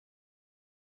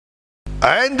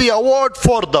And the award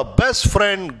for the best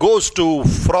friend goes to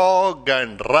frog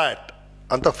and rat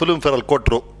ಅಂತ film ಫೇರಲ್ಲಿ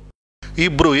ಕೊಟ್ಟರು.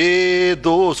 ಇಬ್ಬರು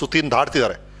ಏದೋ ಸುತ್ತಿಂದ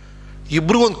ಆಡ್ತಿದ್ದಾರೆ.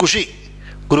 ಇಬ್ರಿಗೂ ಒಂದು ಖುಷಿ,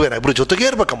 ಗುರುವೇನ ಇಬ್ರು ಜೊತೆಗೇ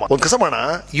ಇರ್ಬೇಕಮ್ಮ, ಒಂದು ಕೆಲಸ ಮಾಡೋಣ,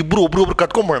 ಇಬ್ರು ಒಬ್ರು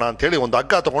ಕಟ್ಕೊಂಬೋಣ ಅಂತೇಳಿ ಒಂದು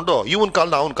ಹಗ್ಗ ತಗೊಂಡು ಇವನ್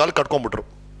ಕಾಲನ್ನ ಅವನ ಕಾಲು ಕಟ್ಕೊಂಡ್ಬಿಟ್ರು.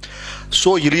 ಸೊ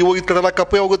ಇಲಿ ಹೋಗಿದ ಕಡೆ ಎಲ್ಲ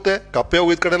ಕಪ್ಪೆ ಹೋಗುತ್ತೆ, ಕಪ್ಪೆ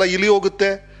ಹೋಗಿದ ಕಡೆ ಎಲ್ಲ ಇಲಿ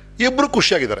ಹೋಗುತ್ತೆ. ಇಬ್ರು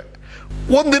ಖುಷಿಯಾಗಿದ್ದಾರೆ.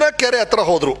 ಒಂದಿನ ಕೆರೆ ಹತ್ರ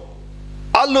ಹೋದ್ರು.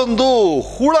 ಅಲ್ಲೊಂದು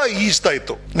ಹುಳ ಈಜ್ತಾ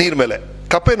ಇತ್ತು ನೀರ್ ಮೇಲೆ.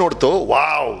 ಕಪ್ಪೆ ನೋಡ್ತು,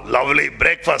 ವಾವ್ ಲವ್ಲಿ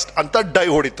ಬ್ರೇಕ್ಫಾಸ್ಟ್ ಅಂತ ಡೈ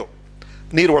ಹೊಡಿತು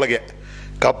ನೀರೊಳಗೆ.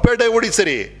 ಕಪ್ಪೆ ಡೈ ಹೊಡಿ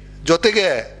ಸರಿ, ಜೊತೆಗೆ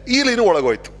ಇಲಿನೂ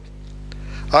ಒಳಗೋಯ್ತು.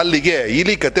 ಅಲ್ಲಿಗೆ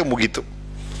ಇಲಿ ಕತೆ ಮುಗೀತು.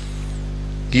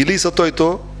 ಇಲಿ ಸತ್ತೋಯ್ತು,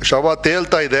 ಶವ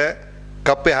ತೇಲ್ತಾ ಇದೆ,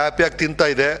 ಕಪ್ಪೆ ಹ್ಯಾಪಿಯಾಗಿ ತಿಂತಾ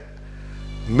ಇದೆ.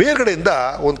 ಮೇಲ್ಗಡೆಯಿಂದ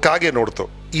ಒಂದು ಕಾಗೆ ನೋಡ್ತು,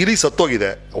 ಇಲಿ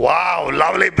ಸತ್ತೋಗಿದೆ, ವಾವ್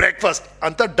ಲವ್ಲಿ ಬ್ರೇಕ್ಫಾಸ್ಟ್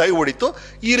ಅಂತ ಡೈ ಹೊಡಿತು.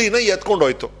 ಇಲಿನ ಎತ್ಕೊಂಡು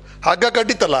ಹೋಯ್ತು. ಹಗ್ಗ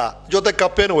ಕಟ್ಟಿತ್ತಲ್ಲ, ಜೊತೆ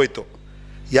ಕಪ್ಪೇನು ಹೋಯ್ತು.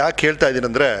 ಯಾಕೆ ಹೇಳ್ತಾ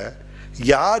ಇದ್ದೀನಂದ್ರೆ,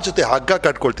 ಯಾರ ಜೊತೆ ಹಗ್ಗ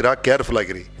ಕಟ್ಕೊಳ್ತೀರಾ ಕೇರ್ಫುಲ್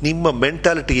ಆಗಿರಿ. ನಿಮ್ಮ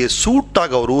ಮೆಂಟಾಲಿಟಿಗೆ ಸೂಟ್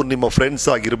ಆಗೋರು ನಿಮ್ಮ ಫ್ರೆಂಡ್ಸ್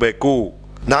ಆಗಿರಬೇಕು.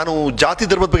 ನಾನು ಜಾತಿ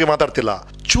ಧರ್ಮದ ಬಗ್ಗೆ ಮಾತಾಡ್ತಿಲ್ಲ.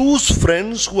 Choose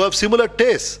friends who have similar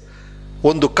taste.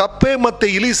 ಒಂದು ಕಪ್ಪೆ ಮತ್ತೆ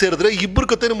ಇಲಿ ಸೇರಿದ್ರೆ ಇಬ್ಬರು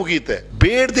ಕತೆನೂ ಮುಗಿಯುತ್ತೆ.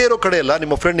 ಬೇಡದೇ ಇರೋ ಕಡೆ ಎಲ್ಲ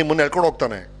ನಿಮ್ಮ ಫ್ರೆಂಡ್ ನಿಮ್ಮನ್ನ ಎಳ್ಕೊಂಡು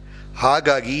ಹೋಗ್ತಾನೆ.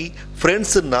 ಹಾಗಾಗಿ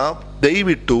ಫ್ರೆಂಡ್ಸನ್ನ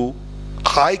ದಯವಿಟ್ಟು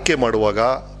ಆಯ್ಕೆ ಮಾಡುವಾಗ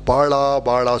ಬಹಳ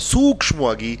ಬಹಳ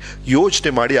ಸೂಕ್ಷ್ಮವಾಗಿ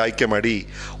ಯೋಚನೆ ಮಾಡಿ ಆಯ್ಕೆ ಮಾಡಿ.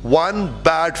 One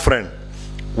bad friend,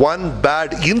 one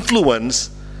bad influence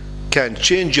can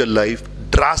change your life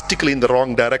drastically in the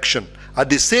wrong direction. At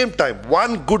the same time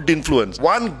one good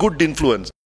influence,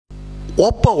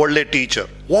 ಒಬ್ಬ ಒಳ್ಳೆ ಟೀಚರ್,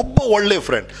 ಒಬ್ಬ ಒಳ್ಳೆ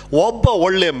ಫ್ರೆಂಡ್, ಒಬ್ಬ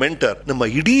ಒಳ್ಳೆ ಮೆಂಟರ್ ನಮ್ಮ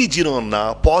ಇಡೀ ಜೀವನವನ್ನ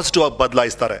ಪಾಸಿಟಿವ್ ಆಗಿ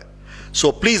ಬದಲಾಯಿಸ್ತಾರೆ. So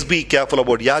please be careful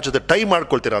about ಯಾರ ಜೊತೆ ಟೈ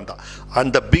ಮಾಡ್ಕೊಳ್ತೀರಾ ಅಂತ.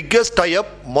 And the biggest tie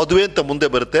up ಮದುವೆ ಅಂತ ಮುಂದೆ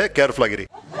ಬರುತ್ತೆ, ಕೇರ್ಫುಲ್ ಆಗಿರಿ.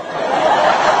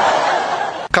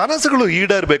 ಕನಸುಗಳು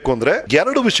ಈಡೇರಬೇಕು ಅಂದ್ರೆ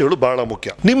ಎರಡು ವಿಷಯಗಳು ಬಹಳ ಮುಖ್ಯ.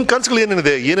 ನಿಮ್ ಕನಸುಗಳು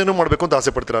ಏನೇನಿದೆ, ಏನೇನೋ ಮಾಡ್ಬೇಕು ಅಂತ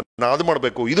ಆಸೆ ಪಡ್ತೀರಾ. ನಾ ಅದು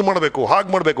ಮಾಡಬೇಕು, ಇದು ಮಾಡಬೇಕು, ಹಾಗೆ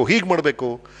ಮಾಡಬೇಕು, ಹೀಗೆ ಮಾಡಬೇಕು.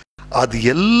 ಅದು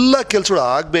ಎಲ್ಲ ಕೆಲಸಗಳು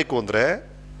ಆಗಬೇಕು ಅಂದ್ರೆ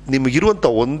ನಿಮಗಿರುವಂತ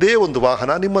ಒಂದೇ ಒಂದು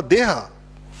ವಾಹನ, ನಿಮ್ಮ ದೇಹ.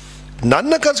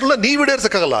 ನನ್ನ ಕನಸುಗಳನ್ನ ನೀವು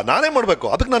ಈಡೇರಿಸಕ್ಕಾಗಲ್ಲ, ನಾನೇ ಮಾಡಬೇಕು.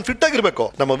 ಅದಕ್ಕೆ ನಾನು ಫಿಟ್ ಆಗಿರ್ಬೇಕು.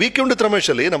 ನಮ್ಮ ವೀಕೆಂಡ್ ವಿತ್ ರಮೇಶ್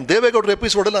ಅಲ್ಲಿ ನಮ್ಮ ದೇವೇಗೌಡರ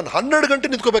ಎಪಿಸೋಡಲ್ಲಿ ನಾನು 12 ಗಂಟೆ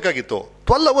ನಿಂತ್ಕೋಬೇಕಾಗಿತ್ತು,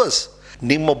 12 ಅವರ್ಸ್.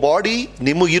 ನಿಮ್ಮ ಬಾಡಿ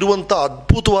ನಿಮಗಿರುವಂಥ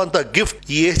ಅದ್ಭುತವಾದಂಥ ಗಿಫ್ಟ್.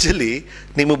 ಈ ಏಜಲ್ಲಿ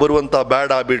ನಿಮಗೆ ಬರುವಂಥ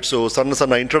ಬ್ಯಾಡ್ ಹ್ಯಾಬಿಟ್ಸು, ಸಣ್ಣ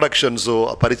ಸಣ್ಣ ಇಂಟ್ರೊಡಕ್ಷನ್ಸು,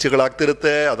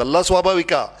 ಪರಿಚಯಗಳಾಗ್ತಿರುತ್ತೆ, ಅದೆಲ್ಲ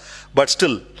ಸ್ವಾಭಾವಿಕ. ಬಟ್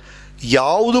ಸ್ಟಿಲ್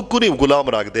ಯಾವುದಕ್ಕೂ ನೀವು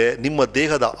ಗುಲಾಮರಾಗದೆ ನಿಮ್ಮ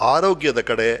ದೇಹದ ಆರೋಗ್ಯದ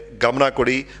ಕಡೆ ಗಮನ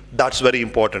ಕೊಡಿ. That's very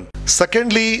important.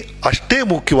 ಸೆಕೆಂಡ್ಲಿ, ಅಷ್ಟೇ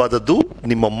ಮುಖ್ಯವಾದದ್ದು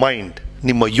ನಿಮ್ಮ ಮೈಂಡ್,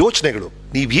 ನಿಮ್ಮ ಯೋಚನೆಗಳು.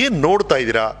 ನೀವೇನು ನೋಡ್ತಾ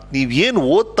ಇದ್ದೀರಾ, ನೀವೇನು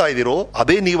ಓದ್ತಾ ಇದ್ದೀರೋ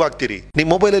ಅದೇ ನೀವಾಗ್ತೀರಿ. ನಿಮ್ಮ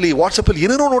ಮೊಬೈಲಲ್ಲಿ ವಾಟ್ಸಪ್ಪಲ್ಲಿ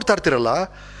ಏನೇನೋ ನೋಡ್ತಾ ಇರ್ತೀರಲ್ಲ,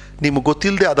 ನಿಮ್ಗೆ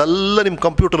ಗೊತ್ತಿಲ್ಲದೆ ಅದೆಲ್ಲ ನಿಮ್ಮ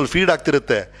ಕಂಪ್ಯೂಟರಲ್ಲಿ ಫೀಡ್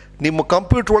ಆಗ್ತಿರುತ್ತೆ. ನಿಮ್ಮ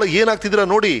ಕಂಪ್ಯೂಟರ್ ಒಳಗೆ ಏನಾಗ್ತಿದ್ದೀರಾ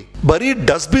ನೋಡಿ. ಬರೀ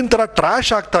ಡಸ್ಟ್ಬಿನ್ ಥರ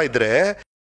ಟ್ರಾಶ್ ಆಗ್ತಾ ಇದ್ರೆ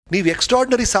ನೀವು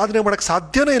ಎಕ್ಸ್ಟ್ರಾರ್ಡಿನರಿ ಸಾಧನೆ ಮಾಡೋಕ್ಕೆ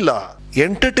ಸಾಧ್ಯನೇ ಇಲ್ಲ.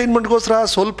 ಎಂಟರ್ಟೈನ್ಮೆಂಟ್ಗೋಸ್ಕರ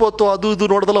ಸ್ವಲ್ಪ ಹೊತ್ತು ಅದು ಇದು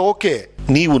ನೋಡೋದಲ್ಲ ಓಕೆ.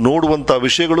 ನೀವು ನೋಡುವಂಥ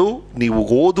ವಿಷಯಗಳು, ನೀವು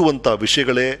ಓದುವಂಥ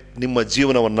ವಿಷಯಗಳೇ ನಿಮ್ಮ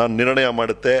ಜೀವನವನ್ನು ನಿರ್ಣಯ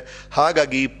ಮಾಡುತ್ತೆ.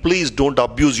 ಹಾಗಾಗಿ please don't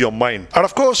abuse your mind. And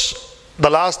of course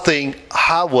the last thing,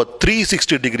 have a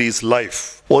 360 degrees life.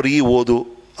 ಬರೀ ಓದು,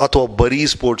 ಅಥವಾ ಬರೀ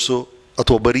ಸ್ಪೋರ್ಟ್ಸು,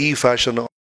 ಅಥವಾ ಬರೀ ಫ್ಯಾಷನು,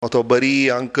 ಅಥವಾ ಬರೀ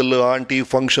ಅಂಕಲ್ ಆಂಟಿ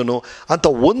ಫಂಕ್ಷನು ಅಂತ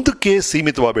ಒಂದಕ್ಕೆ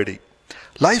ಸೀಮಿತವಾಗಬೇಡಿ.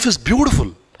 Life is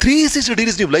beautiful. 360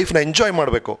 degrees ನೀವು ಲೈಫ್ನ ಎಂಜಾಯ್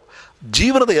ಮಾಡಬೇಕು.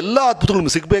 ಜೀವನದ ಎಲ್ಲ ಅದ್ಭುತಗಳು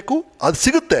ನಿಮ್ಗೆ ಸಿಗಬೇಕು, ಅದು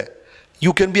ಸಿಗುತ್ತೆ.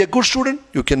 You can be A good student,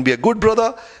 you can be A good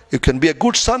brother, you can be A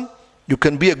good sun, you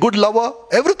can be A good lover,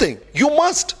 everything. You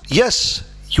must. S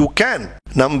you can.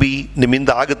 ನಂಬಿ,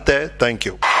 ನಿಮ್ಮಿಂದ ಆಗುತ್ತೆ. Thank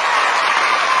you.